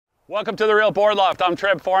Welcome to the Real Board Loft. I'm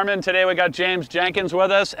Forman. Today we got James Jenkins with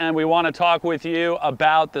us, and we want to talk with you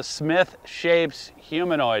about the SMTH Shapes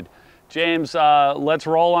Humanoid. James, let's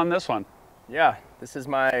roll on this one. Yeah, this is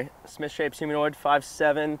my SMTH Shapes Humanoid,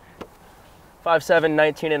 5'7",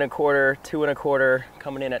 19 and a quarter, 2 and a quarter,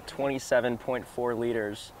 coming in at 27.4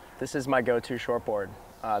 liters. This is my go-to shortboard.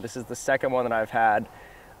 This is the second one that I've had.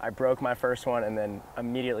 I broke my first one and then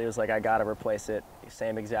immediately was like, I gotta replace it.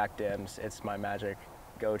 Same exact dims. It's my magic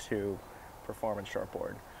go-to performance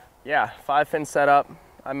shortboard. Yeah, 5-fin setup.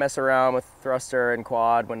 I mess around with thruster and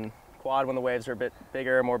quad when the waves are a bit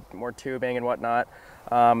bigger, more tubing and whatnot.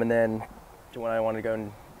 And then when I want to go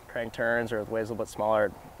and crank turns or the waves a little bit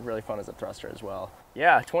smaller, really fun as a thruster as well.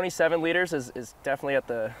 Yeah, 27 liters is definitely at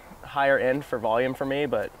the higher end for volume for me,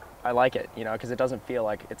 but I like it, you know, because it doesn't feel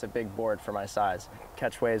like it's a big board for my size.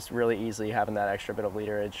 Catch waves really easily having that extra bit of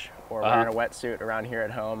literage, or wearing a wetsuit around here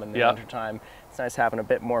at home in the wintertime. It's nice having a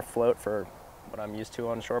bit more float for what I'm used to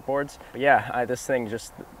on shortboards. But yeah, this thing,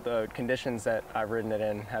 just the conditions that I've ridden it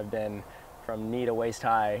in have been from knee to waist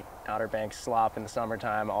high, Outer Banks slop in the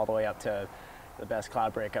summertime, all the way up to the best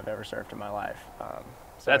cloud break I've ever surfed in my life.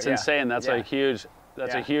 So that's insane. That's a huge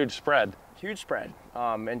spread. Huge spread.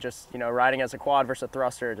 And just, you know, riding as a quad versus a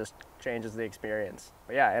thruster just changes the experience.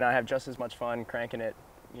 But yeah, and I have just as much fun cranking it,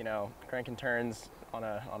 you know, cranking turns on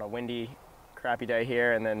a windy, crappy day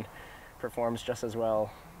here, and then performs just as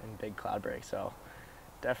well in big cloud breaks. So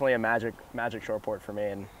definitely a magic shortboard for me,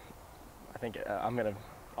 and I think I'm gonna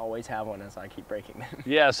always have one as I keep breaking them.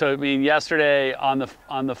 Yeah, so I mean, yesterday on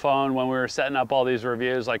the phone when we were setting up all these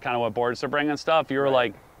reviews, like kind of what boards to bring and stuff, you were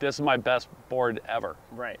like, this is my best board ever.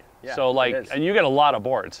 Right. Yeah. So like, and you get a lot of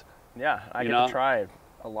boards. Yeah, I get to try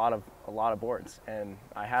a lot of boards, and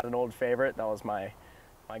I had an old favorite that was my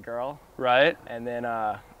girl. Right. And then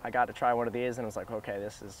I got to try one of these, and it was like, okay,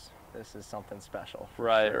 this is something special.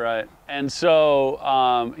 Right, sure. Right. And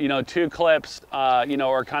so, you know, two clips, you know,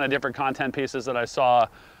 or kind of different content pieces that I saw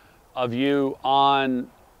of you on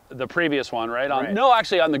the previous one, right? No,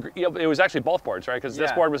 actually, it was actually both boards, right? Because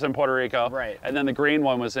this board was in Puerto Rico, right? And then the green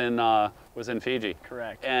one was in Fiji.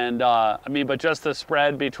 Correct. And I mean, but just the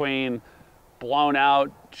spread between blown out,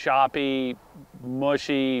 choppy,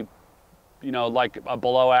 mushy, you know, like a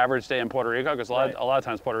below average day in Puerto Rico, because a lot of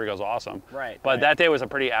times Puerto Rico's awesome. Right. But that day was a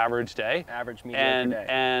pretty average day. Average mediocre day.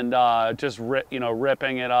 And just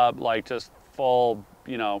ripping it up, like just full,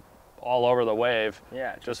 you know, all over the wave.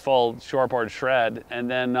 Yeah. Just full shortboard shred. And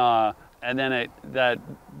then that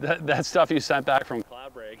stuff you sent back from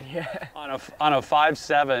Cloud Break on a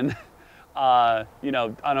 5.7, you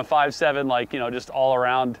know, on a 5.7, like, you know, just all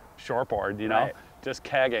around shortboard, you know. Just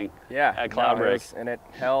kegging at Cloud Break. And it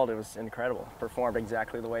held, it was incredible. Performed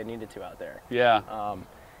exactly the way it needed to out there. Yeah.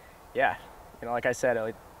 Yeah, you know, like I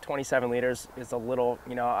said, 27 liters is a little,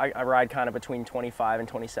 you know, I ride kind of between 25 and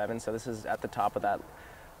 27, so this is at the top of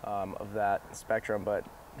that spectrum, but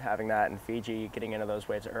having that in Fiji, getting into those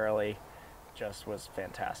waves early, just was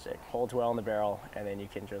fantastic. Holds well in the barrel, and then you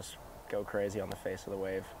can just go crazy on the face of the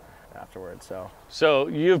wave afterwards. So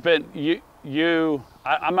you've been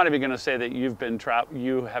I'm not even going to say that you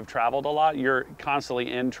have traveled a lot. You're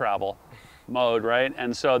constantly in travel mode, right?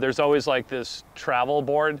 And so there's always like this travel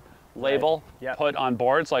board label put on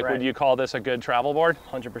boards. Like, would you call this a good travel board?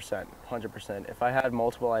 100%. If I had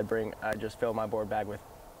multiple, I'd just fill my board bag with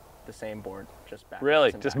the same board, just back.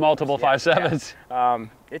 Really, just multiple 5.7s. Yeah.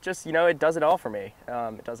 It just, you know, it does it all for me.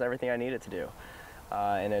 It does everything I need it to do,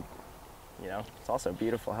 and it. You know, it's also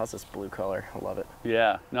beautiful. How's this blue color? I love it.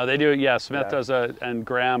 Yeah. No, they do. Yeah, SMTH does and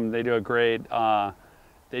Graham, they do a great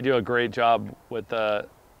job with the,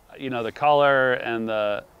 you know, the color and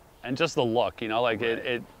just the look. You know, like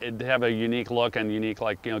it have a unique look and unique,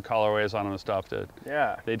 like, you know, colorways on them and stuff. They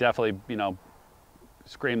definitely, you know,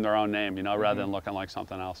 scream their own name, you know, rather than looking like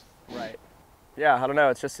something else. Right. Yeah. I don't know.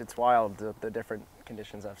 It's wild the different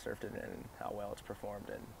conditions I've surfed it in and how well it's performed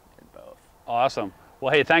in both. Awesome.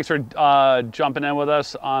 Well, hey, thanks for jumping in with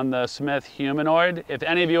us on the SMTH Humanoid. If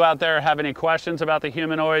any of you out there have any questions about the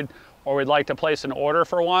Humanoid or would like to place an order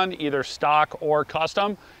for one, either stock or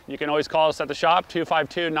custom, you can always call us at the shop,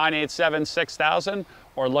 252-987-6000,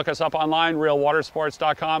 or look us up online,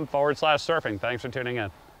 realwatersports.com/surfing. Thanks for tuning in.